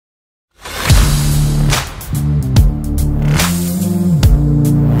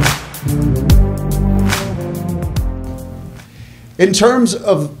In terms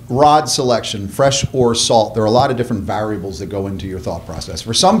of rod selection, fresh or salt, there are a lot of different variables that go into your thought process.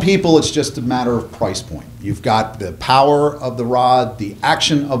 For some people, it's just a matter of price point. You've got the power of the rod, the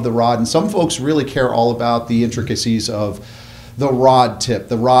action of the rod, and some folks really care all about the intricacies of the rod tip,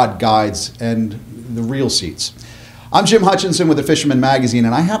 the rod guides, and the reel seats. I'm Jim Hutchinson with the Fisherman magazine,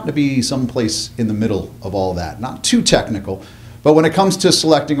 and I happen to be someplace in the middle of all that. Not too technical, but when it comes to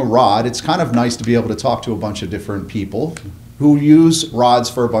selecting a rod, it's kind of nice to be able to talk to a bunch of different people who use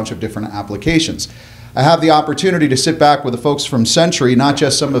rods for a bunch of different applications. I have the opportunity to sit back with the folks from Century, not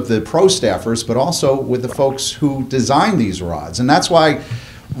just some of the pro staffers, but also with the folks who design these rods. And that's why,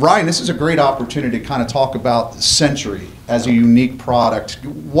 Ryan, this is a great opportunity to kind of talk about Century as a unique product.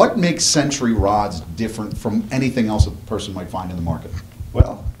 What makes Century rods different from anything else a person might find in the market?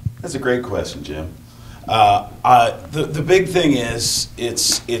 Well, that's a great question, Jim. The big thing is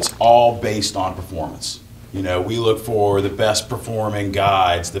it's all based on performance. You know, we look for the best performing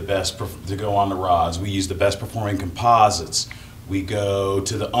guides, the best to go on the rods. We use the best performing composites. We go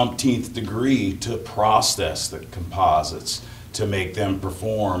to the umpteenth degree to process the composites to make them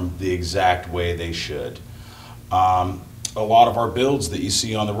perform the exact way they should. A lot of our builds that you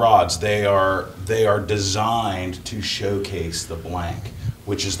see on the rods, they are designed to showcase the blank,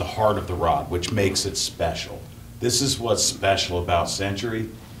 which is the heart of the rod, which makes it special. This is what's special about Century,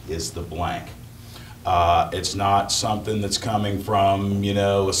 is the blank. It's not something that's coming from, you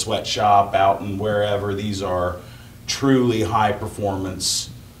know, a sweatshop out and wherever. These are truly high performance,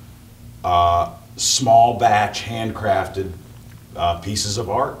 small batch, handcrafted pieces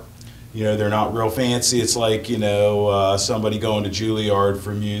of art. You know, they're not real fancy. It's like, you know, somebody going to Juilliard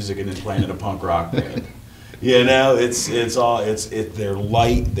for music and then playing in a punk rock band. You know, they're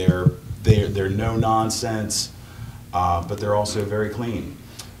light, they're no nonsense, but they're also very clean.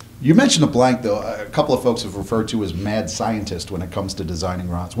 You mentioned the blank, though. A couple of folks have referred to as mad scientist when it comes to designing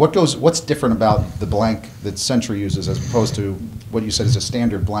rods. What's different about the blank that Century uses as opposed to what you said is a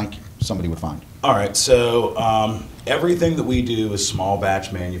standard blank somebody would find? All right, so everything that we do is small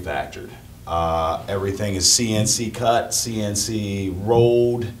batch manufactured. Everything is CNC cut, CNC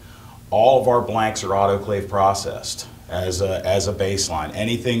rolled. All of our blanks are autoclave processed as a baseline.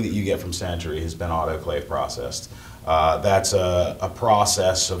 Anything that you get from Century has been autoclave processed. That's a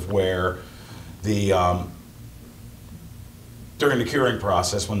process of where during the curing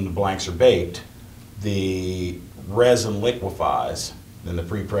process, when the blanks are baked, the resin liquefies in the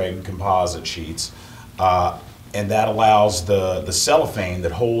pre-pregged composite sheets, and that allows the cellophane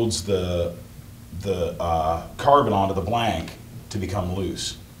that holds the carbon onto the blank to become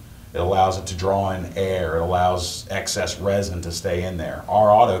loose. It allows it to draw in air. It allows excess resin to stay in there. Our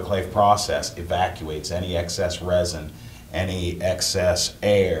autoclave process evacuates any excess resin, any excess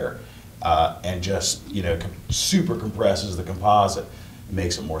air, and just, you know, super compresses the composite. It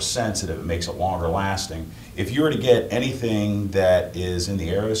makes it more sensitive. It makes it longer lasting. If you were to get anything that is in the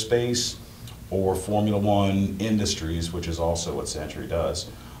aerospace or Formula One industries, which is also what Century does,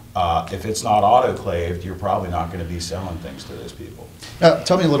 if it's not autoclaved, you're probably not going to be selling things to those people.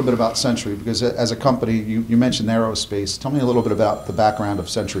 Tell me a little bit about Century, because as a company, you mentioned aerospace. Tell me a little bit about the background of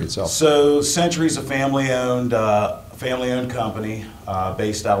Century itself. So Century's a family-owned company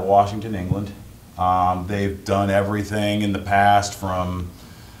based out of Washington, England. They've done everything in the past from,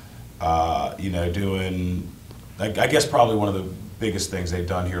 you know, doing, I guess probably one of the biggest things they've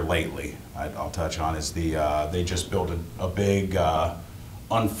done here lately, I'll touch on, is they just built a big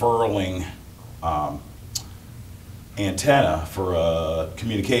unfurling antenna for a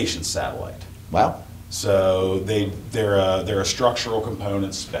communications satellite. Wow. So they're a structural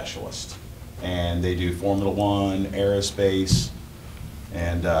components specialist, and they do Formula One, aerospace,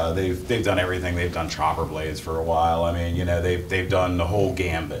 and they've done everything. They've done chopper blades for a while. I mean, you know, they've done the whole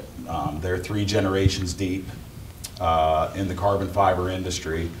gambit. They're 3 generations deep in the carbon fiber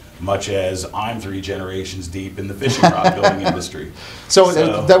industry, much as I'm 3 generations deep in the fishing rod building industry. So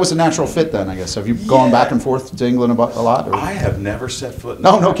that was a natural fit then, I guess. Have you gone back and forth to England a lot? Or? I have never set foot in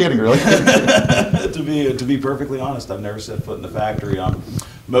No kidding, really? to be perfectly honest, I've never set foot in the factory.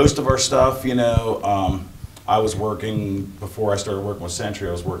 Most of our stuff, you know, I was working, before I started working with Century,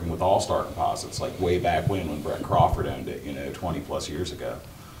 I was working with All-Star Composites, like way back when Brett Crawford owned it, you know, 20 plus years ago.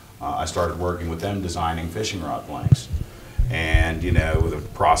 I started working with them designing fishing rod blanks. And, you know, the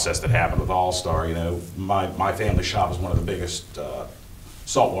process that happened with All-Star, you know, my family shop is one of the biggest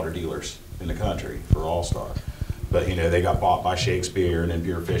saltwater dealers in the country for All-Star. But, you know, they got bought by Shakespeare and then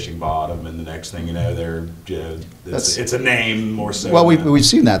Pure Fishing bought them, and the next thing you know, it's a name more so. Well, we've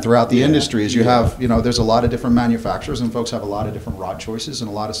seen that throughout the industry. As you have, you know, there's a lot of different manufacturers, and folks have a lot of different rod choices and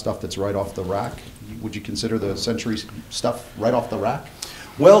a lot of stuff that's right off the rack. would you consider the Century stuff right off the rack?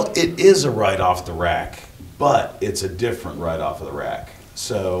 Well, it is a right off the rack, but it's a different right off of the rack.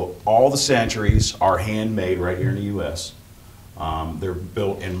 So all the Centuries are handmade right here in the U.S. They're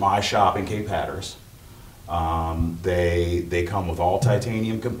built in my shop in Cape Hatteras. They come with all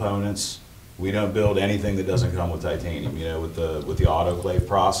titanium components. We don't build anything that doesn't come with titanium. You know, with the autoclave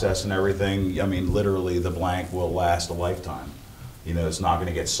process and everything. I mean, literally, the blank will last a lifetime. You know, it's not going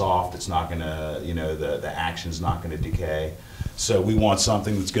to get soft. It's not going to, you know, the action's not going to decay. So we want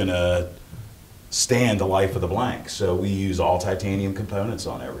something that's going to stand the life of the blank. So we use all titanium components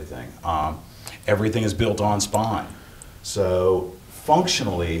on everything. Everything is built on spine. So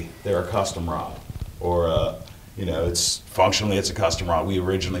functionally, they're a custom rod, or you know, functionally it's a custom rod. We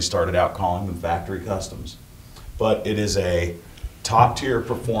originally started out calling them factory customs, but it is a top-tier,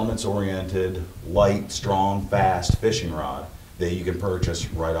 performance-oriented, light, strong, fast fishing rod that you can purchase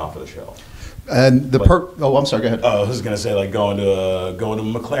right off of the shelf. And oh, I'm sorry, go ahead. Oh, I was going to say, like going to a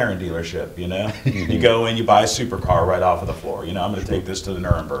McLaren dealership, you know? You go in, you buy a supercar right off of the floor. You know, I'm going to take this to the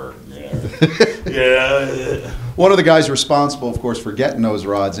Nuremberg. You know? Yeah. One of the guys responsible, of course, for getting those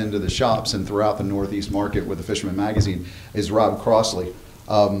rods into the shops and throughout the Northeast market with the Fisherman magazine is Rob Crossley.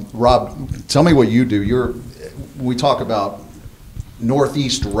 Rob, tell me what you do. We talk about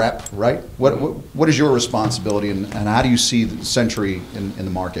Northeast rep, right? What is your responsibility, and how do you see the Century in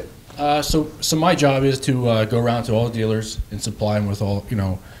the market? So my job is to go around to all the dealers and supply them with all, you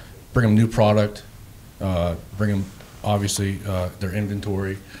know, bring them new product, bring them obviously their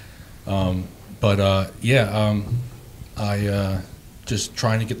inventory. I just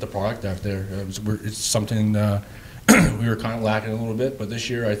trying to get the product out there. It's something we were kind of lacking a little bit, but this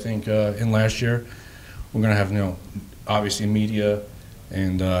year I think in last year we're going to have, you know, obviously media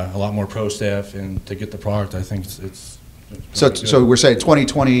and a lot more pro staff, and to get the product, I think it's So we're saying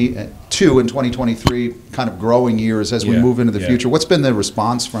 2022 and 2023 kind of growing years as we move into the future. What's been the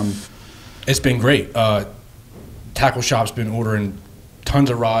response from? It's been great. Tackle shop's been ordering tons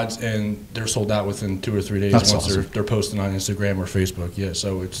of rods, and they're sold out within 2 or 3 days. That's once awesome. they're posting on Instagram or Facebook. Yeah,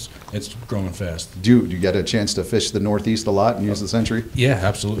 so it's growing fast. Do you get a chance to fish the Northeast a lot and use the Century? Yeah,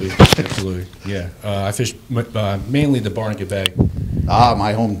 absolutely, absolutely. Yeah, I fish mainly the Barnegat Bay.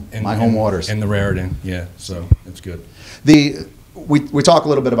 My home waters. And the Raritan. Yeah, so it's good. We talk a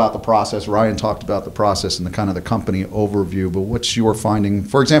little bit about the process. Ryan talked about the process and the kind of the company overview, but what's your finding?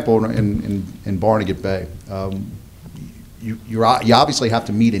 For example, in Barnegat Bay, you obviously have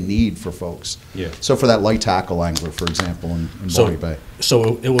to meet a need for folks. Yeah. So for that light tackle angler, for example, in Barnegat Bay.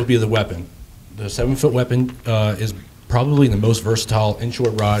 So it will be the weapon. The 7-foot weapon is probably the most versatile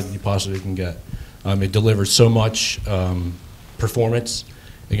inshore rod you possibly can get. It delivers so much performance.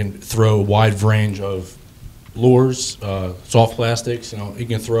 It can throw a wide range of lures, soft plastics. You know, you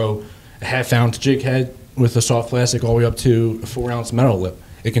can throw a half-ounce jig head with a soft plastic all the way up to a 4-ounce metal lip.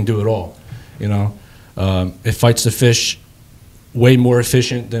 It can do it all. You know, it fights the fish way more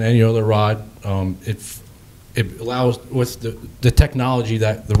efficient than any other rod. It allows, with the technology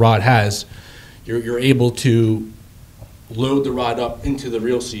that the rod has, you're able to load the rod up into the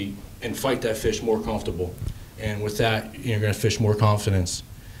reel seat and fight that fish more comfortable. And with that, you're going to fish more confidence.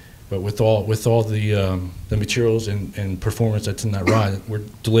 But with all the materials and performance that's in that rod, we're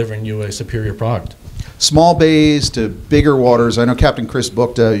delivering you a superior product. Small bays to bigger waters. I know Captain Chris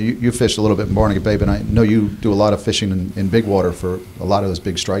booked, you fished a little bit in Barnegat Bay, but I know you do a lot of fishing in big water for a lot of those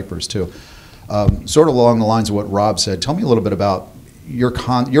big stripers too. Sort of along the lines of what Rob said, tell me a little bit about your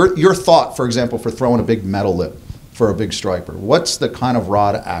thought, for example, for throwing a big metal lip for a big striper. What's the kind of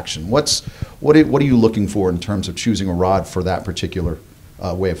rod action? What are you looking for in terms of choosing a rod for that particular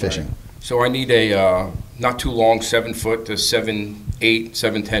way of fishing? Right. So I need a not too long 7-foot to 7'8",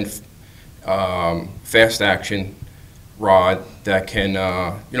 7'10" fast action rod that can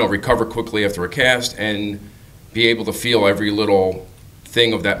recover quickly after a cast and be able to feel every little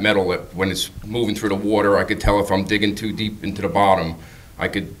thing of that metal lip when it's moving through the water. I could tell if I'm digging too deep into the bottom. I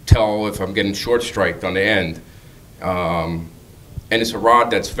could tell if I'm getting short striked on the end. And it's a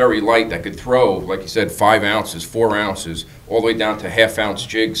rod that's very light that could throw, like you said, 5 ounces, 4 ounces, all the way down to half-ounce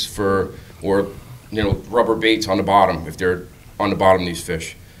jigs or rubber baits on the bottom if they're on the bottom of these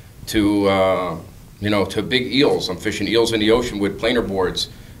fish. To big eels. I'm fishing eels in the ocean with planer boards,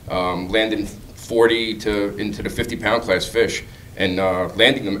 landing 40 to into the 50-pound class fish, and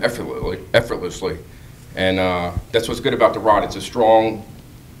landing them effortlessly. And that's what's good about the rod. It's a strong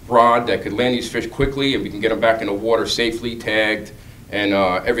rod that could land these fish quickly, and we can get them back in the water safely, tagged, and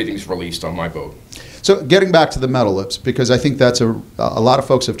everything's released on my boat. So getting back to the metal lips, because I think that's a lot of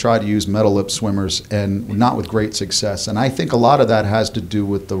folks have tried to use metal lip swimmers and not with great success. And I think a lot of that has to do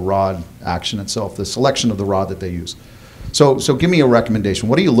with the rod action itself, the selection of the rod that they use. So give me a recommendation.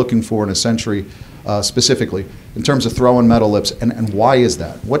 What are you looking for in a Century specifically in terms of throwing metal lips, and why is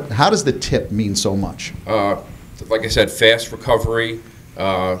that? How does the tip mean so much? Like I said, fast recovery.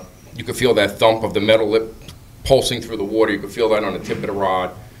 You can feel that thump of the metal lip pulsing through the water. You can feel that on the tip of the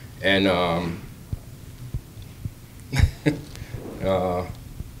rod. And I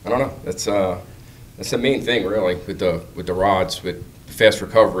don't know. That's the main thing, really, with the rods, with fast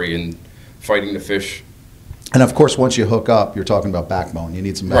recovery and fighting the fish. And of course, once you hook up, you're talking about backbone. You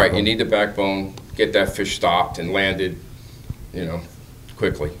need some backbone. Right. You need the backbone. Get that fish stopped and landed,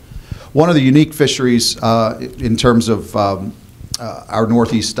 quickly. One of the unique fisheries in terms of our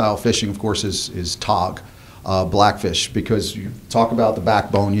Northeast style fishing, of course, is tog. Blackfish, because you talk about the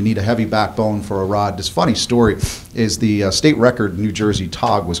backbone, you need a heavy backbone for a rod. This funny story is the state record New Jersey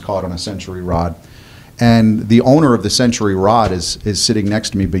tog was caught on a Century rod, and the owner of the Century rod is sitting next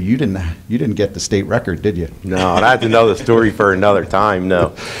to me. But you didn't get the state record, did you? No, that's another story for another time.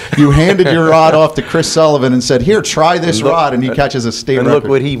 No, you handed your rod off to Chris Sullivan and said, "Here, try this rod," and he catches a state record. And look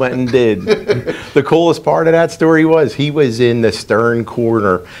what he went and did. The coolest part of that story was he was in the stern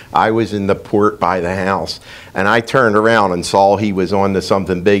corner. I was in the port by the house. And I turned around and saw he was on to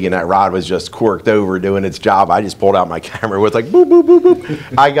something big, and that rod was just corked over doing its job. I just pulled out my camera. It was like, boop, boop, boop,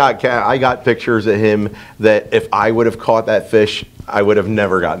 boop. I got pictures of him that if I would have caught that fish, I would have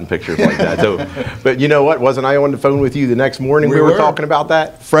never gotten pictures like that. So, but you know what? Wasn't I on the phone with you the next morning? We were talking about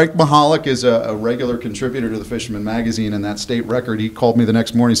that. Frank Mahalik is a regular contributor to the Fisherman magazine, and that state record, he called me the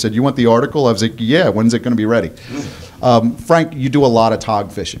next morning and said, "You want the article?" I was like, "Yeah, when's it going to be ready?" Frank, you do a lot of tog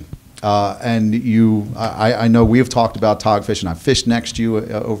fishing. And I know we have talked about tog fishing. I've fished next to you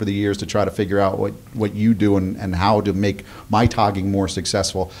over the years to try to figure out what you do and how to make my togging more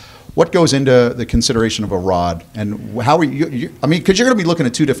successful. What goes into the consideration of a rod, and how are I mean, because you're going to be looking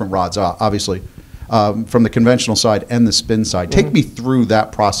at two different rods, obviously, from the conventional side and the spin side. Take me through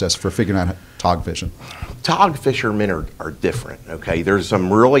that process for figuring out tog fishing. Tog fishermen are different, okay? There's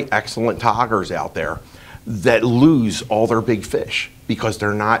some really excellent toggers out there that lose all their big fish because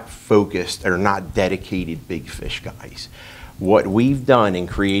they're not focused, they're not dedicated big fish guys. What we've done in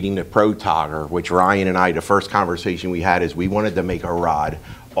creating the Pro Togger, which Ryan and I, the first conversation we had is we wanted to make a rod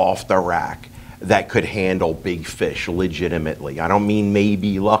off the rack that could handle big fish legitimately. I don't mean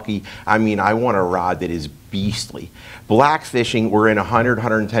maybe lucky, I mean I want a rod that is beastly. Black fishing, we're in 100,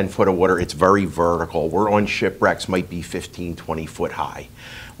 110 foot of water, it's very vertical. We're on shipwrecks, might be 15, 20 foot high.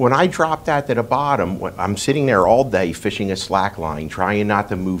 When I drop that to the bottom, I'm sitting there all day fishing a slack line, trying not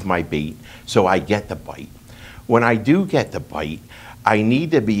to move my bait, so I get the bite. When I do get the bite, I need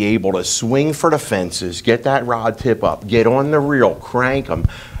to be able to swing for the fences, get that rod tip up, get on the reel, crank them.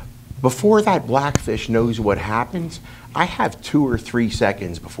 Before that blackfish knows what happens, I have 2 or 3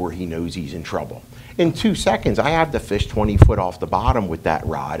 seconds before he knows he's in trouble. In 2 seconds, I have the fish 20 foot off the bottom with that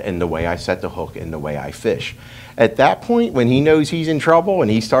rod and the way I set the hook and the way I fish. At that point, when he knows he's in trouble and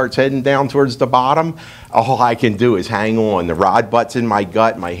he starts heading down towards the bottom, all I can do is hang on. The rod butt's in my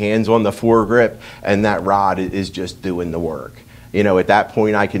gut, my hand's on the foregrip, and that rod is just doing the work. You know, at that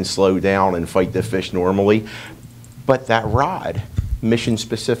point, I can slow down and fight the fish normally. But that rod,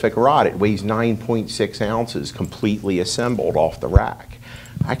 mission-specific rod, it weighs 9.6 ounces, completely assembled off the rack.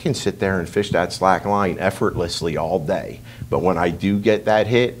 I can sit there and fish that slack line effortlessly all day. But when I do get that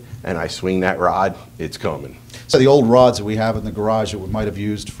hit and I swing that rod, it's coming. So the old rods that we have in the garage that we might have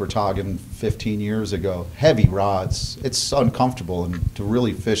used for togging 15 years ago, heavy rods, it's uncomfortable, and to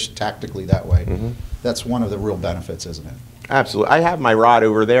really fish tactically that way, that's one of the real benefits, isn't it? Absolutely. I have my rod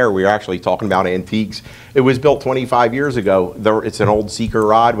over there. We were actually talking about antiques. It was built 25 years ago. It's an old Seeker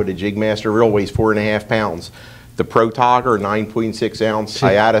rod with a Jigmaster reel, weighs 4.5 pounds. The Pro Togger, 9.6 ounce.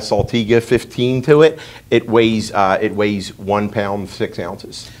 I add a Saltiga 15 to it. It weighs 1 pound 6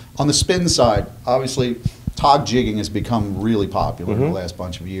 ounces. On the spin side, obviously, tog jigging has become really popular in the last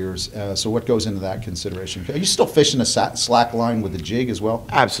bunch of years. So what goes into that consideration? Are you still fishing a slack line with the jig as well?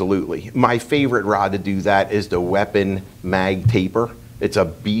 Absolutely. My favorite rod to do that is the Weapon Mag Taper. It's a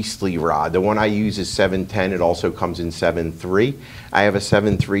beastly rod. The one I use is 710. It also comes in 7.3. I have a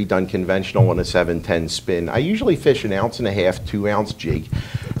 7.3 done conventional and a 7.10 spin. I usually fish 1.5 ounce, 2 ounce jig.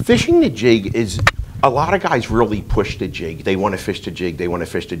 Fishing the jig is, a lot of guys really push the jig. They want to fish the jig, they want to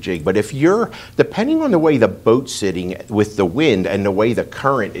fish the jig. But if you're, depending on the way the boat's sitting with the wind and the way the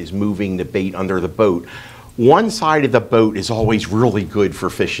current is moving the bait under the boat, one side of the boat is always really good for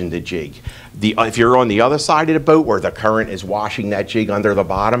fishing the jig. If you're on the other side of the boat where the current is washing that jig under the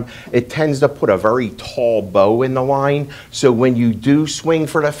bottom, it tends to put a very tall bow in the line. So when you do swing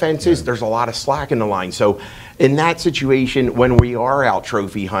for the fences, there's a lot of slack in the line. So in that situation, when we are out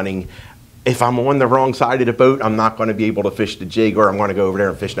trophy hunting, if I'm on the wrong side of the boat, I'm not going to be able to fish the jig, or I'm going to go over there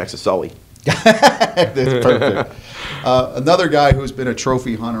and fish next to Sully. That's perfect. Another guy who's been a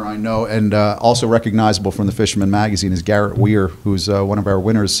trophy hunter I know, and also recognizable from the Fisherman magazine, is Garrett Weir, who's one of our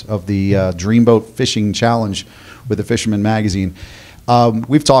winners of the Dreamboat Fishing Challenge with the Fisherman magazine.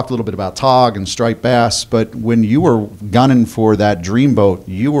 We've talked a little bit about tog and striped bass, but when you were gunning for that Dreamboat,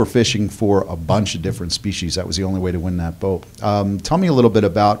 you were fishing for a bunch of different species. That was the only way to win that boat. Tell me a little bit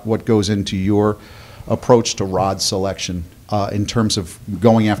about what goes into your approach to rod selection in terms of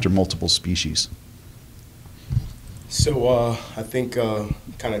going after multiple species. So I think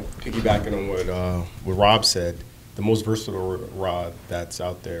kind of piggybacking on what Rob said, the most versatile rod that's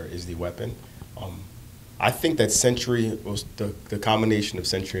out there is the weapon. I think that Century, the combination of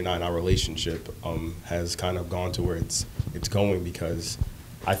Century and I in our relationship has kind of gone to where it's going, because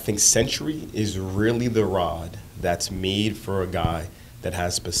I think Century is really the rod that's made for a guy that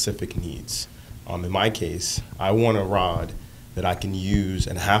has specific needs. In my case, I want a rod that I can use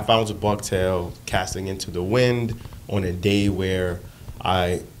a half-ounce bucktail casting into the wind on a day where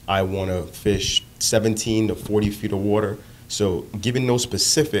I want to fish 17 to 40 feet of water. So given those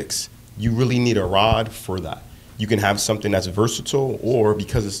specifics, you really need a rod for that. You can have something that's versatile, or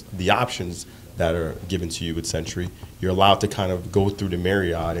because it's the options that are given to you with Century, you're allowed to kind of go through the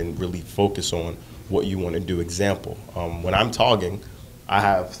myriad and really focus on what you want to do. Example, when I'm togging, I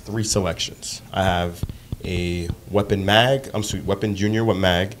have 3 selections. I have a weapon junior with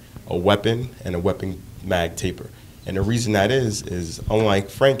mag, a weapon, and a weapon mag taper. And the reason that is unlike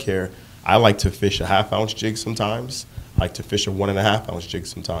Frank here, I like to fish a half-ounce jig sometimes. I like to fish a 1.5-ounce jig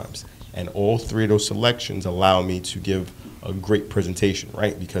sometimes. And all 3 of those selections allow me to give a great presentation,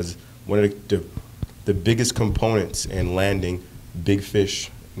 right? Because one of the biggest components in landing big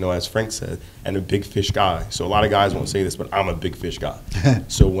fish, as Frank said, and a big fish guy. So a lot of guys won't say this, but I'm a big fish guy.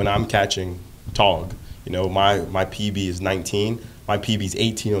 So when I'm catching tog, my PB is 19, my PB is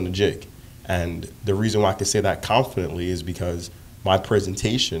 18 on the jig. And the reason why I can say that confidently is because my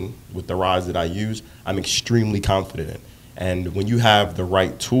presentation with the rods that I use, I'm extremely confident in. And when you have the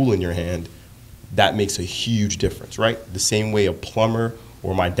right tool in your hand, that makes a huge difference, right? The same way a plumber,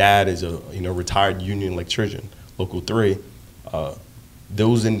 or my dad is a retired union electrician, Local 3,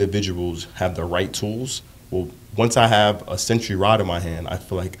 those individuals have the right tools. Well, once I have a Century rod in my hand, I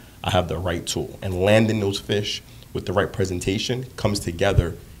feel like I have the right tool. And landing those fish with the right presentation comes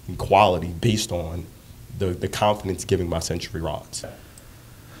together in quality based on the confidence given by Century rods.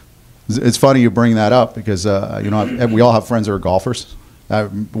 It's funny you bring that up because, we all have friends that are golfers. I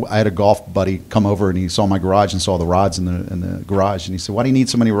had a golf buddy come over and he saw my garage and saw the rods in the garage. And he said, "Why do you need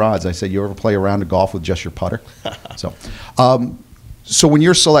so many rods?" I said, "You ever play around a golf with just your putter?" So when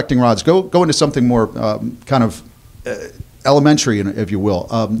you're selecting rods, go into something more kind of elementary, if you will.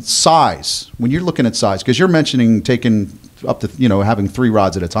 Size. When you're looking at size, because you're mentioning taking up to, having 3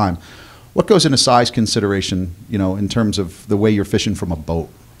 rods at a time. What goes into size consideration, in terms of the way you're fishing from a boat?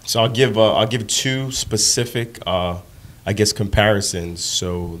 So I'll give 2 specific, comparisons.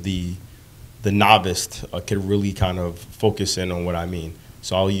 So the novice can really kind of focus in on what I mean.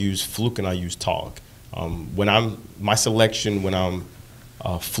 So I'll use fluke and I'll use tog. When I'm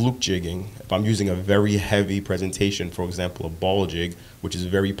fluke jigging, if I'm using a very heavy presentation, for example, a ball jig, which is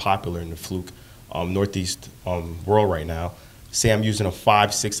very popular in the fluke northeast world right now. Say I'm using a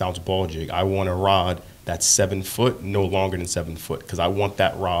 5-6 ounce ball jig. I want a rod that's 7 foot, no longer than 7 foot, because I want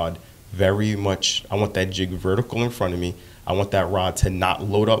that rod I want that jig vertical in front of me. I want that rod to not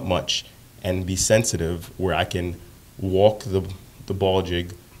load up much and be sensitive, where I can walk the ball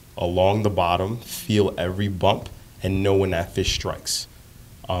jig along the bottom, feel every bump, and know when that fish strikes.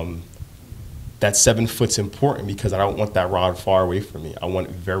 That 7 foot's important because I don't want that rod far away from me. I want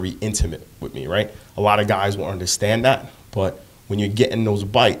it very intimate with me, right? A lot of guys won't understand that, but when you're getting those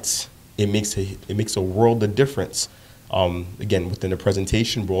bites, it makes a world of difference. Again, within the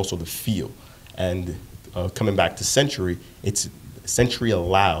presentation, but also the feel. And coming back to Century, Century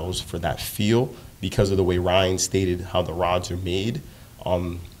allows for that feel because of the way Ryan stated how the rods are made.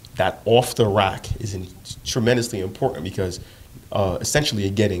 That off the rack is tremendously important because essentially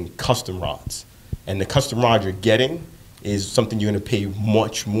you're getting custom rods. And the custom rod you're getting is something you're going to pay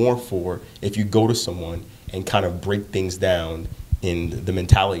much more for if you go to someone and kind of break things down in the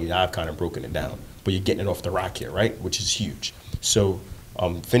mentality that I've kind of broken it down. But you're getting it off the rack here, right? Which is huge. So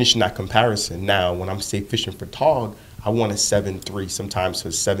Finishing that comparison now, when I'm say fishing for tog, I want a 7.3, sometimes a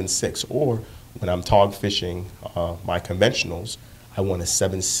 7.6, or when I'm tog fishing my conventionals, I want a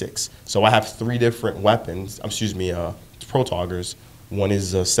 7.6. So I have 3 different weapons, pro toggers. One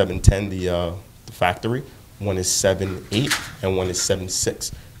is a 7.10, the factory. One is 7.8, and one is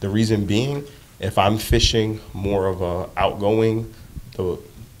 7.6. The reason being, if I'm fishing more of a outgoing,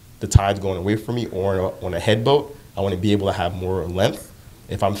 the tide's going away from me, or on a head boat, I want to be able to have more length.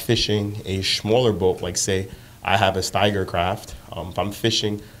 If I'm fishing a smaller boat, like say I have a Steiger craft, if I'm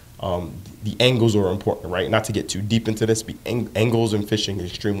fishing, the angles are important, right? Not to get too deep into this, but angles in fishing is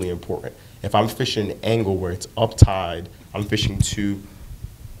extremely important. If I'm fishing an angle where it's up tide, I'm fishing to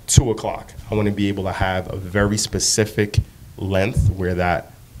 2 o'clock. I want to be able to have a very specific length where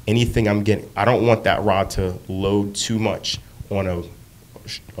that anything I'm getting, I don't want that rod to load too much on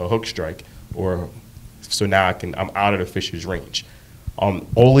a hook strike, or so now I'm out of the fish's range.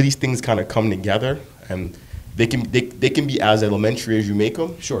 All of these things kind of come together, and they can be as elementary as you make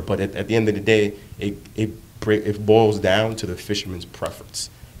them. Sure. But at the end of the day, it boils down to the fisherman's preference.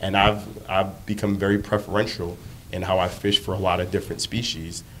 And I've become very preferential in how I fish for a lot of different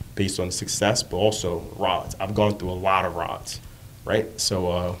species based on success, but also rods. I've gone through a lot of rods, right?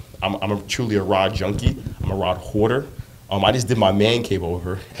 So I'm truly a rod junkie. I'm a rod hoarder. I just did my man cave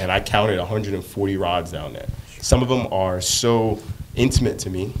over, and I counted 140 rods down there. Some of them are so intimate to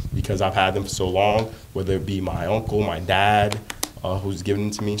me because I've had them for so long, whether it be my uncle, my dad, who's given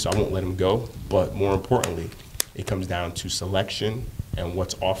them to me, so I won't let them go. But more importantly, it comes down to selection and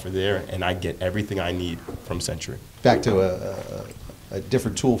what's offered there, and I get everything I need from Century. Back to a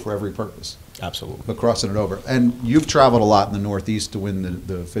different tool for every purpose. Absolutely. But crossing it over. And you've traveled a lot in the Northeast to win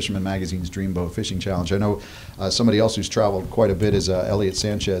the Fisherman Magazine's Dreamboat Fishing Challenge. I know somebody else who's traveled quite a bit is Elliot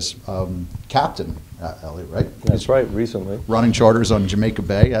Sanchez, captain, Elliot, right? That's right, recently. Running charters on Jamaica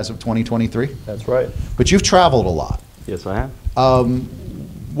Bay as of 2023. That's right. But you've traveled a lot. Yes, I have.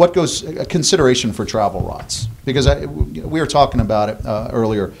 What goes, a consideration for travel rods? Because we were talking about it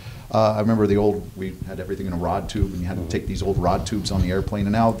earlier. I remember we had everything in a rod tube, and you had to take these old rod tubes on the airplane,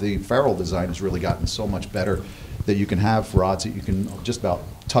 and now the ferrule design has really gotten so much better that you can have rods that you can just about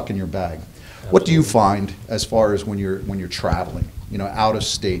tuck in your bag. Absolutely. What do you find as far as when you're traveling, out of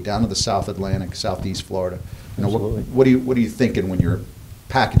state, down to the South Atlantic, Southeast Florida? What are you thinking when you're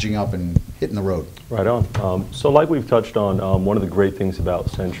packaging up and hitting the road? Right on. So like we've touched on, one of the great things about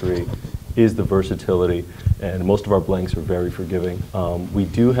Century is the versatility, and most of our blanks are very forgiving. We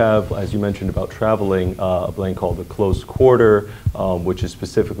do have, as you mentioned about traveling, a blank called the close quarter, which is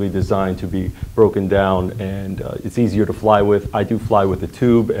specifically designed to be broken down, and it's easier to fly with. I do fly with a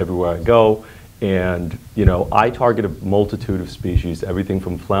tube everywhere I go, and I target a multitude of species, everything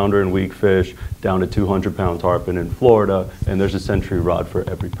from flounder and weakfish down to 200-pound tarpon in Florida, and there's a Century rod for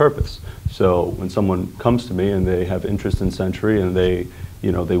every purpose. So when someone comes to me and they have interest in Century and they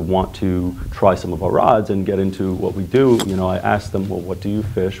want to try some of our rods and get into what we do, I ask them, well, what do you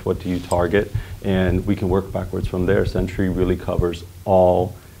fish? What do you target? And we can work backwards from there. Century really covers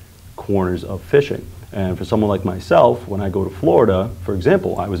all corners of fishing. And for someone like myself, when I go to Florida, for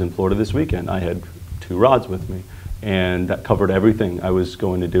example, I was in Florida this weekend. I had 2 rods with me, and that covered everything I was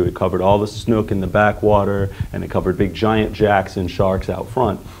going to do. It covered all the snook in the backwater, and it covered big giant jacks and sharks out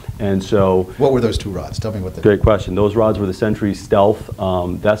front. And so, what were those 2 rods? Tell me what they were. Great question. Those rods were the Century Stealth.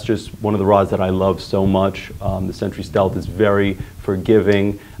 That's just one of the rods that I love so much. The Century Stealth is very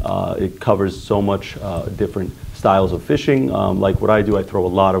forgiving. It covers so much different styles of fishing. Like what I do, I throw a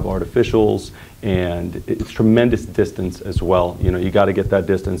lot of artificials, and it's tremendous distance as well. You got to get that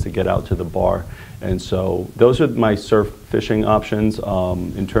distance to get out to the bar. And so those are my surf fishing options.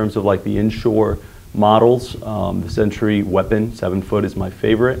 In terms of like the inshore models, the Century Weapon 7-foot is my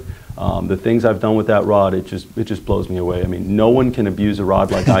favorite. The things I've done with that rod, it just blows me away. I mean, no one can abuse a rod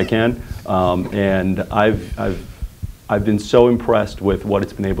like I can, and I've been so impressed with what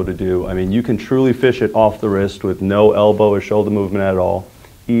it's been able to do. I mean, you can truly fish it off the wrist with no elbow or shoulder movement at all,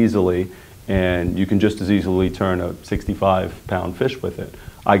 easily, and you can just as easily turn a 65-pound fish with it.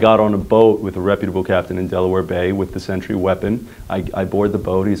 I got on a boat with a reputable captain in Delaware Bay with the Century Weapon. I board the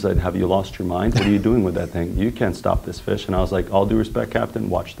boat. He said, "Have you lost your mind? What are you doing with that thing? You can't stop this fish." And I was like, "All due respect,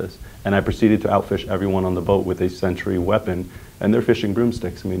 Captain, watch this." And I proceeded to outfish everyone on the boat with a Century Weapon, and they're fishing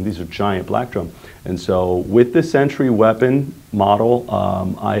broomsticks. I mean, these are giant black drum. And so with the Century Weapon model,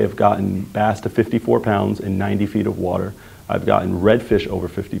 I have gotten bass to 54 pounds in 90 feet of water. I've gotten redfish over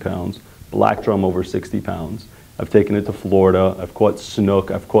 50 pounds, black drum over 60 pounds. I've taken it to Florida. I've caught snook.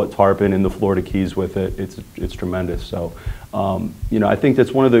 I've caught tarpon in the Florida Keys with it. It's tremendous. So, you know, I think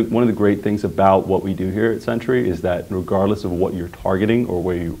that's one of the great things about what we do here at Century is that regardless of what you're targeting or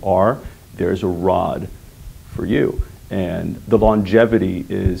where you are, there's a rod for you. And the longevity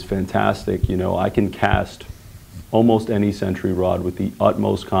is fantastic. You know, I can cast almost any Century rod with the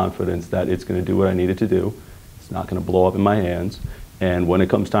utmost confidence that it's going to do what I need it to do. It's not going to blow up in my hands. And when it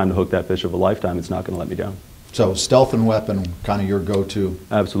comes time to hook that fish of a lifetime, it's not going to let me down. So stealth and weapon, kind of your go-to.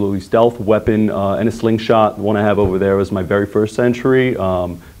 Absolutely. Stealth, weapon, and a slingshot. The one I have over there was my very first Century.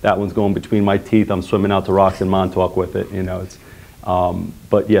 That one's going between my teeth. I'm swimming out to rocks in Montauk with it. You know, it's,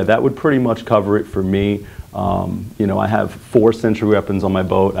 but yeah, that would pretty much cover it for me. You know, I have 4 Century weapons on my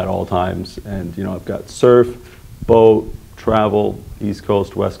boat at all times. And, you know, I've got surf, boat, travel, East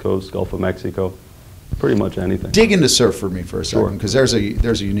Coast, West Coast, Gulf of Mexico. Pretty much anything. Dig into surf for me for a Sure. second, because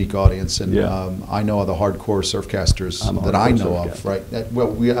there's a unique audience, and Yeah. I know the hardcore surfcasters I'm a that I hardcore know of, surfcaster. right? Well,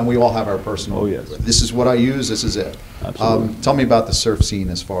 we all have our personal. Oh, yes. This is what I use. This is it. Absolutely. Tell me about the surf scene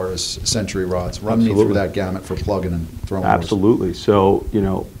as far as Century rods. Run me Absolutely. through that gamut for plugging and throwing. yours. Absolutely. So, you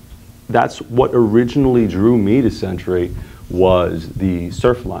know, that's what originally drew me to Century was the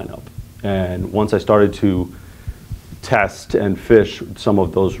surf lineup. And once I started to test and fish some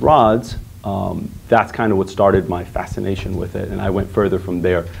of those rods, that's kind of what started my fascination with it, and I went further from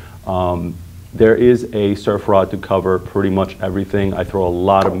there. There is a surf rod to cover pretty much everything. I throw a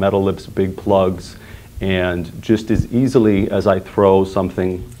lot of metal lips, big plugs, and just as easily as I throw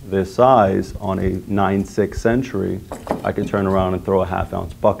something this size on a 9.6 Century, I can turn around and throw a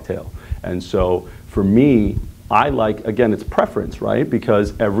half-ounce bucktail. And so for me, I like, again, it's preference, right?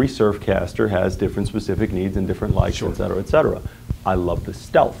 Because every surf caster has different specific needs and different likes, Sure. et cetera, et cetera. I love the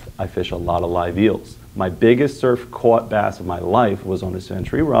stealth. I fish a lot of live eels. My biggest surf caught bass of my life was on a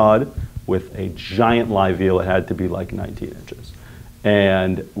Century rod with a giant live eel. It had to be like 19 inches.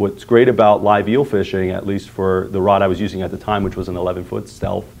 And what's great about live eel fishing, at least for the rod I was using at the time, which was an 11-foot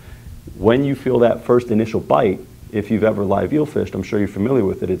stealth, when you feel that first initial bite, if you've ever live eel fished, I'm sure you're familiar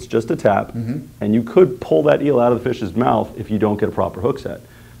with it, it's just a tap, and you could pull that eel out of the fish's mouth if you don't get a proper hook set.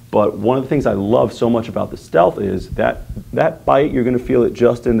 But one of the things I love so much about the stealth is that bite, you're going to feel it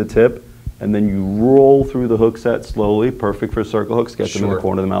just in the tip, and then you roll through the hook set slowly, perfect for circle hooks, get them in the Sure.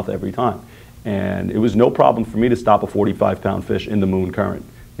 corner of the mouth every time. And it was no problem for me to stop a 45-pound fish in the moon current.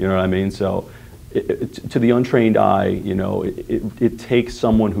 You know what I mean? So to the untrained eye, you know, it takes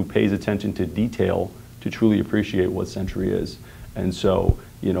someone who pays attention to detail to truly appreciate what Century is. And so,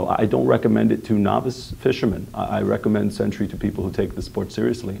 you know, I don't recommend it to novice fishermen. I recommend Century to people who take the sport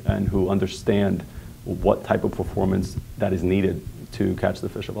seriously and who understand what type of performance that is needed to catch the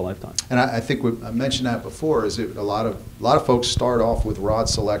fish of a lifetime. And I think I mentioned that before. Is it a lot of folks start off with rod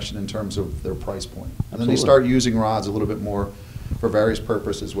selection in terms of their price point, and then they Absolutely. start using rods a little bit more for various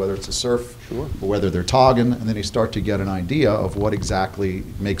purposes, whether it's a surf Sure. or whether they're togging, and then they start to get an idea of what exactly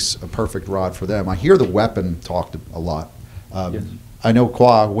makes a perfect rod for them. I hear the weapon talked a lot. Yes. I know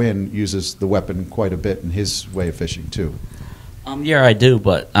Kwa Win uses the weapon quite a bit in his way of fishing too. Yeah, I do,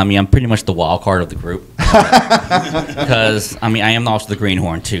 but I mean, I'm pretty much the wild card of the group. Because I mean, I am also the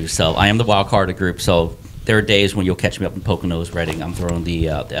greenhorn too, so I am the wild card of the group. So there are days when you'll catch me up in Poconos, Redding. I'm throwing the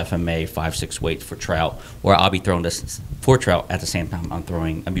FMA 5.6 weight for trout, or I'll be throwing this for trout at the same time.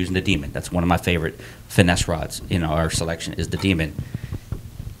 I'm using the Demon. That's one of my favorite finesse rods. You know, our selection is the Demon.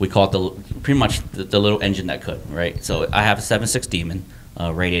 We call it pretty much the little engine that could, right? So I have a 7.6 Demon,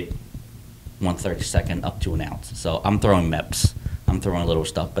 rated 1/32 up to an ounce. So I'm throwing MEPS. I'm throwing little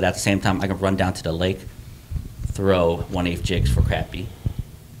stuff, but at the same time, I can run down to the lake, throw 1/8 jigs for crappie,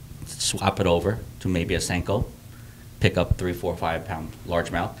 swap it over to maybe a Senko, pick up 3, 4, 5 pound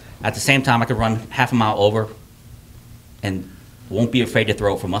largemouth. At the same time, I could run half a mile over and won't be afraid to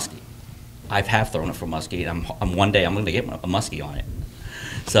throw it for muskie. I have thrown it for muskie. One day I'm going to get a muskie on it.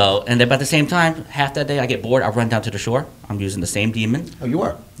 So, and then at the same time, half that day I get bored, I run down to the shore. I'm using the same Demon. Oh, you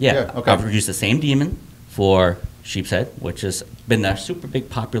are? Yeah, Okay. I've used the same Demon for sheep's head, which has been a super big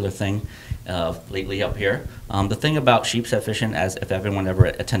popular thing lately up here. The thing about sheep's head fishing, as if everyone ever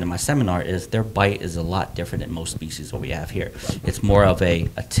attended my seminar, is their bite is a lot different than most species that we have here. It's more of a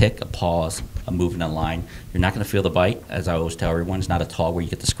tick, a pause, a move in a line. You're not going to feel the bite, as I always tell everyone. It's not a tog where you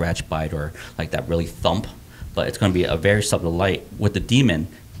get the scratch bite or like that really thump, but it's going to be a very subtle light. With the Demon,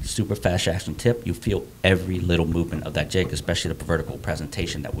 super fast action tip, you feel every little movement of that jig, especially the vertical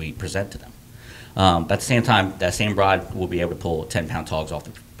presentation that we present to them. But at the same time, that same rod will be able to pull 10-pound togs off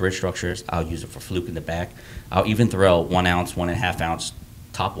the bridge structures. I'll use it for fluke in the back. I'll even throw 1 ounce, 1.5 ounce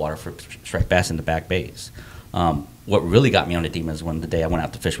top water for striped bass in the back bays. what really got me on the Demon is when the day I went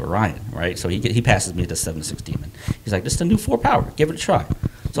out to fish with Ryan, right? So he passes me the 7-6 Demon. He's like, this is the new 4-power. Give it a try.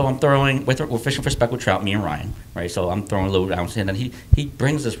 So I'm throwing, we're fishing for speckled trout, me and Ryan, right? So I'm throwing a little ounce, and then he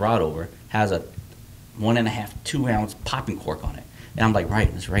brings this rod over, has a 1.5, 2 ounce popping cork on it. And I'm like,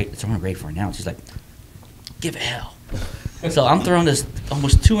 Ryan, it's only right for an ounce. He's like, give it hell. So I'm throwing this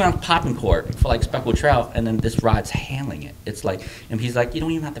almost 2 ounce popping cork for like speckled trout, and then this rod's handling it. It's like, and he's like, you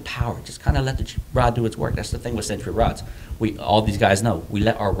don't even have the power. Just kind of let the rod do its work. That's the thing with Century rods. All these guys know, we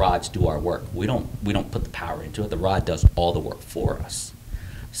let our rods do our work. We don't put the power into it. The rod does all the work for us.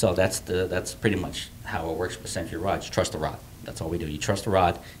 So that's pretty much how it works with Century rods. Trust the rod. That's all we do. You trust the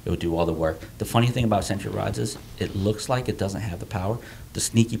rod, it will do all the work. The funny thing about Century rods is it looks like it doesn't have the power. The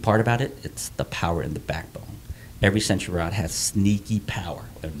sneaky part about it, it's the power in the backbone. Every Century rod has sneaky power.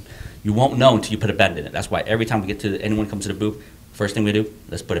 And you won't know until you put a bend in it. That's why every time anyone comes to the booth, first thing we do,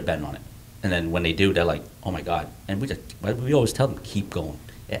 let's put a bend on it. And then when they do, they're like, oh my God. And we always tell them, keep going.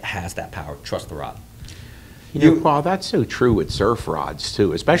 It has that power. Trust the rod. Well, that's so true with surf rods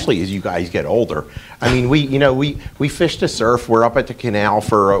too, especially as you guys get older. I mean, we fish to surf. We're up at the canal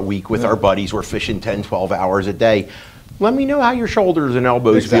for a week with our buddies. We're fishing 10, 12 hours a day. Let me know how your shoulders and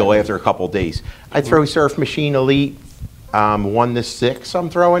elbows feel after a couple days. I throw Surf Machine Elite 1-6 I'm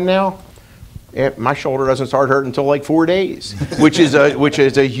throwing now. My shoulder doesn't start hurting until like 4 days, which is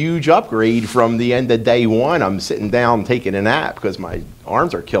a huge upgrade from the end of day one. I'm sitting down taking a nap because my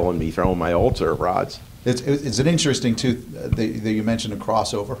arms are killing me throwing my old surf rods. It's an interesting too that you mentioned a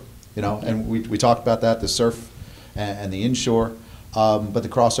crossover, and we talked about that, the surf and the inshore, but the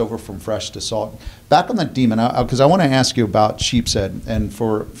crossover from fresh to salt. Back on that Demon, because I want to ask you about sheepshead, and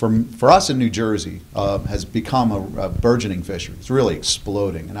for us in New Jersey, has become a burgeoning fishery. It's really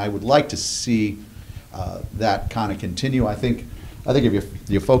exploding, and I would like to see that kind of continue. I think if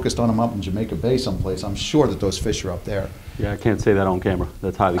you focused on them up in Jamaica Bay someplace, I'm sure that those fish are up there. Yeah, I can't say that on camera.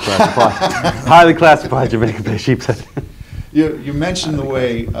 That's highly classified. Highly classified Jamaican Bay sheepshead. You mentioned the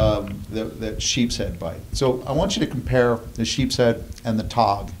way that sheepshead bite. So I want you to compare the sheepshead and the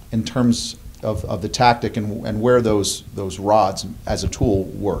tog in terms of the tactic and where those rods as a tool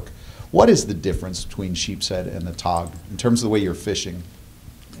work. What is the difference between sheepshead and the tog in terms of the way you're fishing?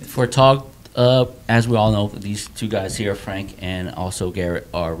 For tog, as we all know, these two guys here, Frank and also Garrett,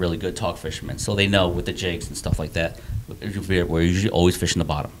 are really good tog fishermen. So they know with the jigs and stuff like that, we're usually always fishing the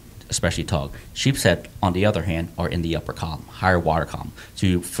bottom, especially tog. Sheepshead, on the other hand, are in the upper column, higher water column.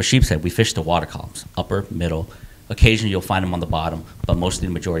 So for sheepshead, we fish the water columns, upper, middle. Occasionally you'll find them on the bottom, but mostly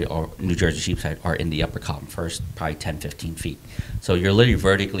the majority of New Jersey sheepshead are in the upper column, first probably 10, 15 feet. So you're literally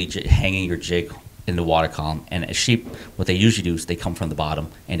vertically hanging your jig in the water column, and a sheep, what they usually do is they come from the bottom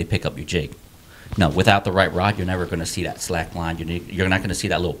and they pick up your jig. No, without the right rod, you're never going to see that slack line. You're not going to see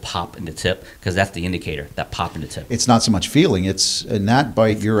that little pop in the tip, because that's the indicator, that pop in the tip. It's not so much feeling, it's in that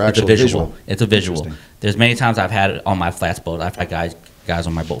bite, you're actually visual. It's a visual. There's many times I've had it on my flats boat. I've had guys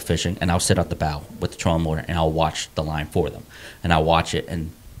on my boat fishing, and I'll sit at the bow with the trolling motor, and I'll watch the line for them. And I'll watch it,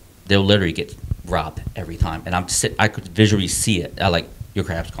 and they'll literally get robbed every time. And I could visually see it. I like, your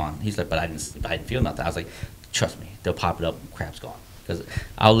crab's gone. He's like, but I didn't feel nothing. I was like, trust me, they'll pop it up, crab's gone. Because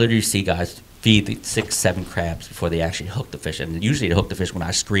I'll literally see guys feed the 6, 7 crabs before they actually hook the fish. And usually they hook the fish when I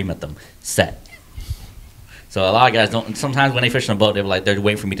scream at them, set. So a lot of guys don't, sometimes when they fish on a boat, they're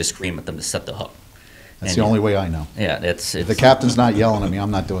waiting for me to scream at them to set the hook. That's the only way I know. Yeah, if the captain's not yelling at me, I'm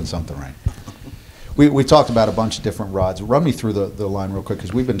not doing something right. We talked about a bunch of different rods. Run me through the line real quick,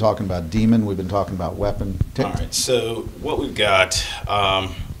 because we've been talking about Demon, we've been talking about Weapon. All right, so what we've got,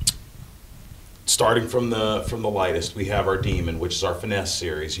 starting from the lightest, we have our Demon, which is our finesse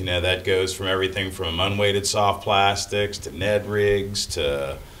series. That goes from everything from unweighted soft plastics to Ned rigs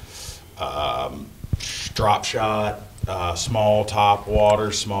to drop shot, small top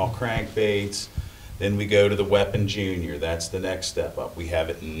water, small crankbaits. Then we go to the Weapon Junior. That's the next step up. We have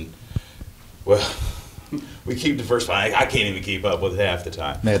it in, well, we keep diversifying. I can't even keep up with it half the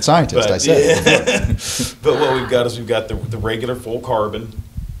time. Mad scientist, I said. Yeah. But what we've got is we've got the regular full carbon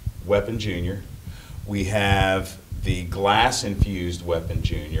Weapon Junior. We have the glass-infused Weapon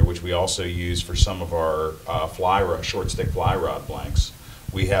Junior, which we also use for some of our short stick fly rod blanks.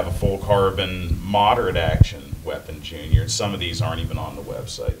 We have a full carbon moderate action Weapon Junior. Some of these aren't even on the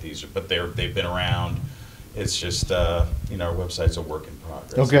website. They've been around. It's just our website's a work in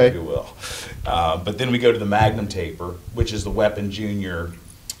progress, okay, if you will. But then we go to the Magnum taper, which is the Weapon Junior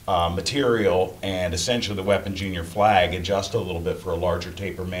material, and essentially the Weapon Junior flag adjusted a little bit for a larger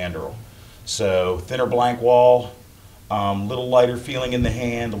taper mandrel. So thinner blank wall, little lighter feeling in the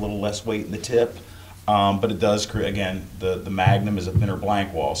hand, a little less weight in the tip. But it does create, again, the Magnum is a thinner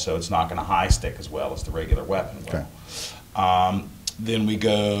blank wall, so it's not going to high stick as well as the regular weapon will. Okay. Then we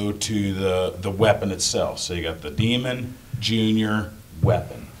go to the weapon itself. So you got the Demon, Junior,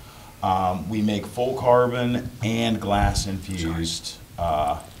 Weapon. We make full carbon and glass infused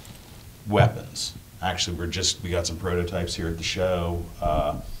weapons. Actually, we got some prototypes here at the show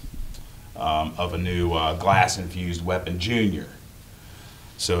of a new glass infused Weapon Junior.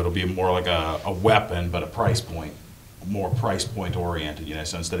 So it'll be more like a weapon, but a price point, more price point oriented.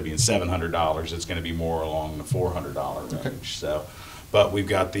 So instead of being $700, it's going to be more along the $400 range. Okay. So, but we've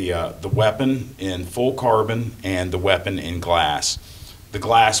got the weapon in full carbon and the weapon in glass. The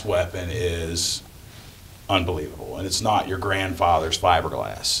glass weapon is unbelievable, and it's not your grandfather's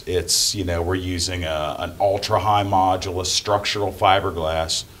fiberglass. It's, we're using an ultra high modulus structural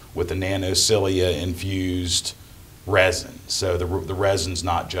fiberglass with a nanocilia infused resin. So the resin's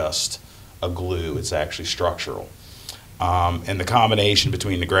not just a glue, it's actually structural. And the combination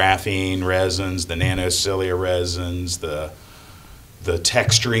between the graphene resins, the nanocilia resins, the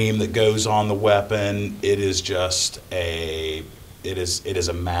textreme that goes on the weapon, it is just it is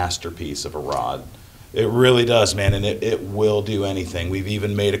a masterpiece of a rod. It really does, man, and it will do anything. We've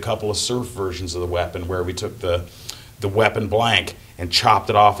even made a couple of surf versions of the weapon where we took the weapon blank and chopped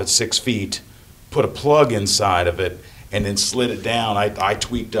it off at 6 feet, put a plug inside of it, and then slid it down. I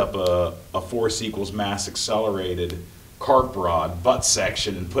tweaked up a force equals mass accelerated carp rod butt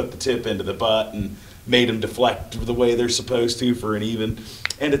section and put the tip into the butt and made them deflect the way they're supposed to for an even.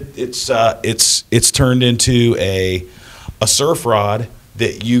 And it's turned into a surf rod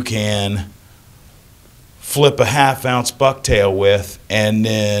that you can flip a half-ounce bucktail with and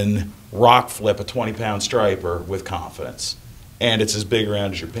then rock flip a 20-pound striper with confidence. And it's as big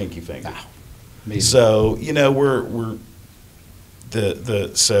around as your pinky finger. Wow. Amazing. So,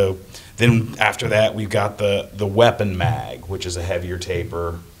 so then after that we've got the weapon mag, which is a heavier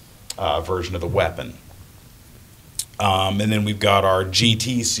taper version of the weapon. And then we've got our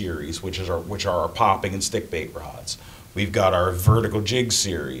GT series, which are our popping and stick bait rods. We've got our vertical jig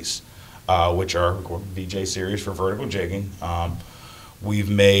series, which are VJ series for vertical jigging. We've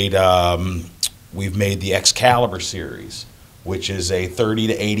made the Excalibur series, which is a 30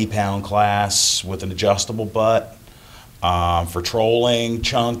 to 80 pound class with an adjustable butt for trolling,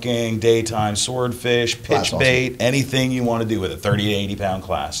 chunking, daytime swordfish, pitch bait, anything you want to do with a 30 to 80 pound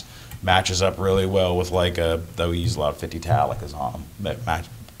class. Matches up really well with though we use a lot of 50 Talicas on them.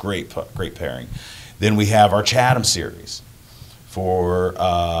 Great pairing. Then we have our Chatham series for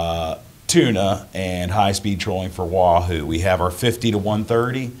tuna and high-speed trolling for wahoo. We have our 50 to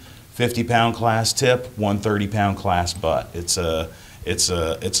 130, 50-pound class tip, 130-pound class butt. It's an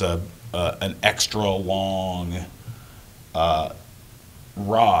extra long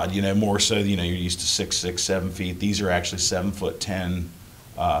rod. More so. You're used to 6'6", 7 feet. These are actually 7'10",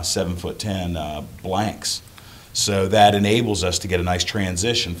 7'10" blanks. So that enables us to get a nice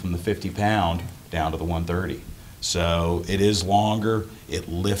transition from the 50-pound down to the 130. So it is longer, it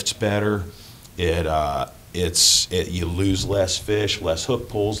lifts better, you lose less fish, less hook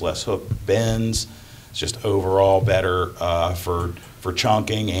pulls, less hook bends. It's just overall better for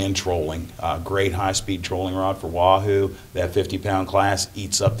chunking and trolling. Great high-speed trolling rod for wahoo. That 50-pound class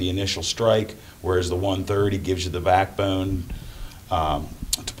eats up the initial strike, whereas the 130 gives you the backbone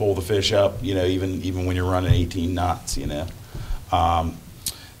to pull the fish up. Even when you're running 18 knots.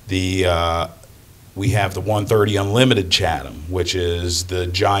 We have the 130 Unlimited Chatham, which is the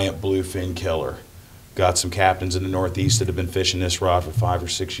giant bluefin killer. Got some captains in the Northeast that have been fishing this rod for 5 or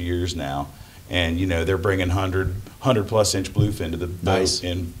 6 years now, and they're bringing 100 plus inch bluefin to the boat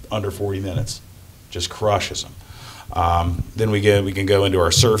in under 40 minutes. Just crushes them. Then we can go into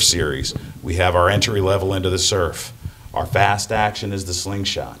our surf series. We have our entry level into the surf. Our fast action is the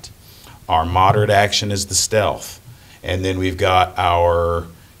slingshot. Our moderate action is the stealth, and then we've got our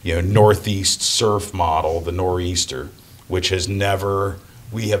Northeast surf model, the Nor'easter, which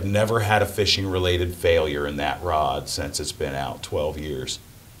we have never had a fishing related failure in that rod since it's been out 12 years.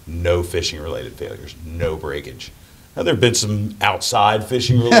 No fishing related failures, no breakage. Now there have been some outside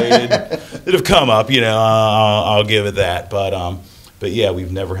fishing related that have come up, I'll give it that, but yeah,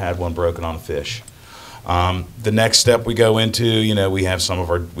 we've never had one broken on a fish. The next step we go into, we have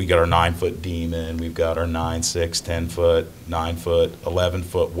we got our 9-foot Demon, we've got our 9-6, 10-foot, 9-foot,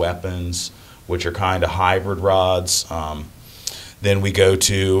 11-foot weapons, which are kind of hybrid rods. Then we go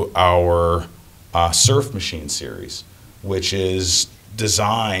to our Surf Machine series, which is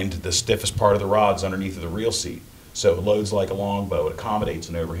designed, the stiffest part of the rod's underneath of the reel seat. So it loads like a longbow, it accommodates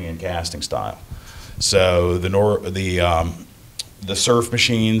an overhand casting style. So the Surf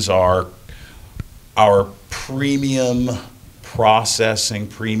Machines are our premium processing,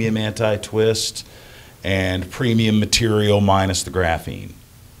 premium anti-twist, and premium material minus the graphene.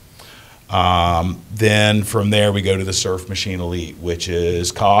 Then from there we go to the Surf Machine Elite, which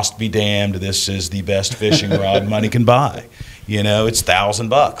is cost be damned. This is the best fishing rod money can buy. You know, it's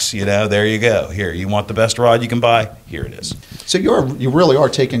 $1,000. You know, there you go. Here, you want the best rod you can buy? Here it is. So you really are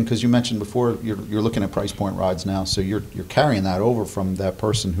taking, because you mentioned before you're looking at price point rods now. So you're carrying that over from that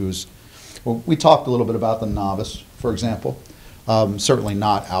person who's. Well, we talked a little bit about the novice, for example. Certainly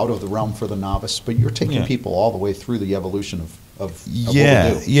not out of the realm for the novice, but you're taking people all the way through the evolution of what we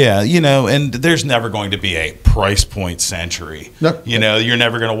do. Yeah, you know, and there's never going to be a price point Century. No. You know, you're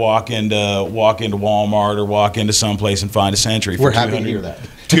never going to walk into Walmart or walk into someplace and find a Century for We're happy to hear that.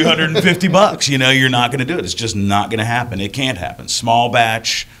 $250. You know, you're not going to do it. It's just not going to happen. It can't happen. Small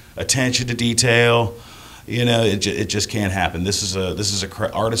batch, attention to detail. You know, it just can't happen. This is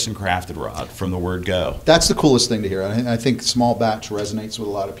a artisan crafted rod from the word go. That's the coolest thing to hear. I think small batch resonates with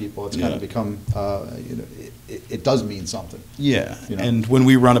a lot of people. It's kind of become, you know, it does mean something. Yeah, You know? and when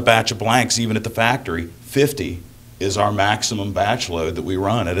we run a batch of blanks, even at the factory, 50 is our maximum batch load that we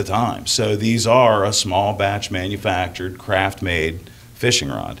run at a time. So these are a small batch manufactured, craft made fishing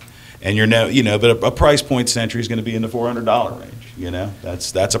rod. And but a price point Century is going to be in the $400 range. You know,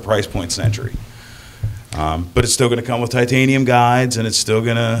 that's a price point Century. But it's still going to come with titanium guides, and it's still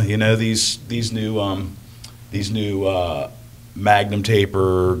going to, you know, these new Magnum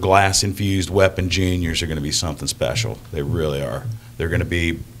taper glass infused weapon juniors are going to be something special. They really are. They're going to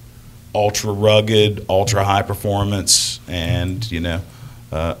be ultra rugged, ultra high performance, and you know,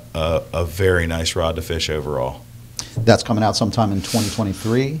 a very nice rod to fish overall. That's coming out sometime in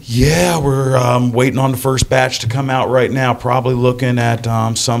 2023. Yeah, we're waiting on the first batch to come out right now. Probably looking at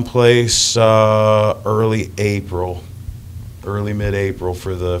someplace early mid-April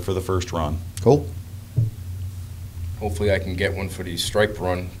for the first run. Cool. Hopefully I can get one for the stripe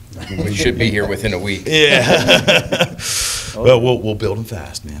run. We should be here within a week. Yeah. Well, we'll build them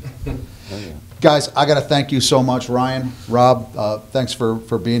fast, man. Guys, I got to thank you so much, Ryan, Rob. Thanks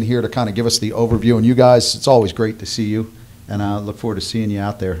for being here to kind of give us the overview. And you guys, it's always great to see you, and I look forward to seeing you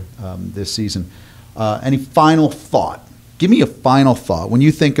out there this season. Any final thought? Give me a final thought. When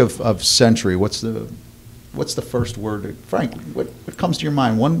you think of Century, what's the first word? Frank, what comes to your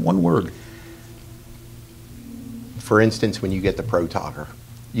mind? One word. For instance, when you get the Pro Togger,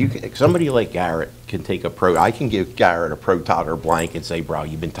 somebody like Garrett can take I can give Garrett a Pro Togger blank and say, bro,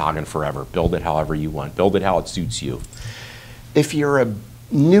 you've been togging forever. Build it however you want. Build it how it suits you. If you're a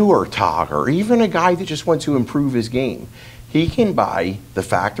newer togger, even a guy that just wants to improve his game, he can buy the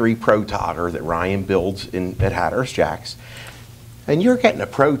factory Pro Togger that Ryan builds at Hatteras Jacks, and you're getting a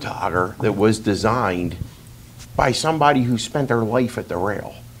Pro Togger that was designed by somebody who spent their life at the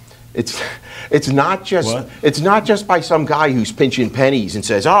rail. It's not just by some guy who's pinching pennies and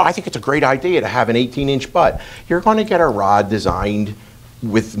says, oh, I think it's a great idea to have an 18-inch butt. You're going to get a rod designed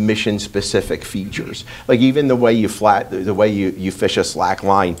with mission-specific features. Like even the way you fish a slack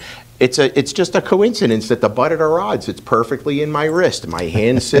line. It's just a coincidence that the butt of the rod sits perfectly in my wrist. My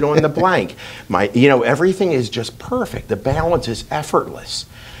hands sit on the blank. Everything is just perfect. The balance is effortless.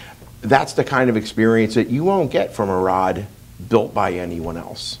 That's the kind of experience that you won't get from a rod built by anyone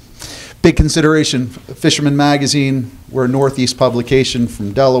else. Big consideration, Fisherman Magazine, we're a Northeast publication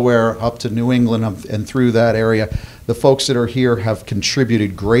from Delaware up to New England and through that area. The folks that are here have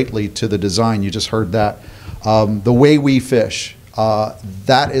contributed greatly to the design. You just heard that. The way we fish,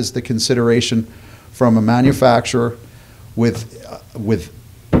 that is the consideration from a manufacturer with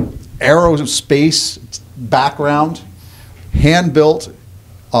aerospace background, hand-built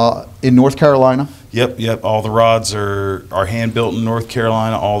in North Carolina. Yep. All the rods are hand-built in North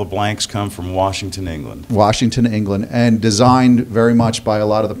Carolina. All the blanks come from Washington, England. Washington, England, and designed very much by a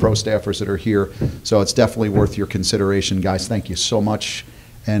lot of the pro staffers that are here. So it's definitely worth your consideration. Guys, thank you so much.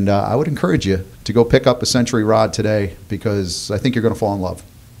 And I would encourage you to go pick up a Century rod today because I think you're going to fall in love.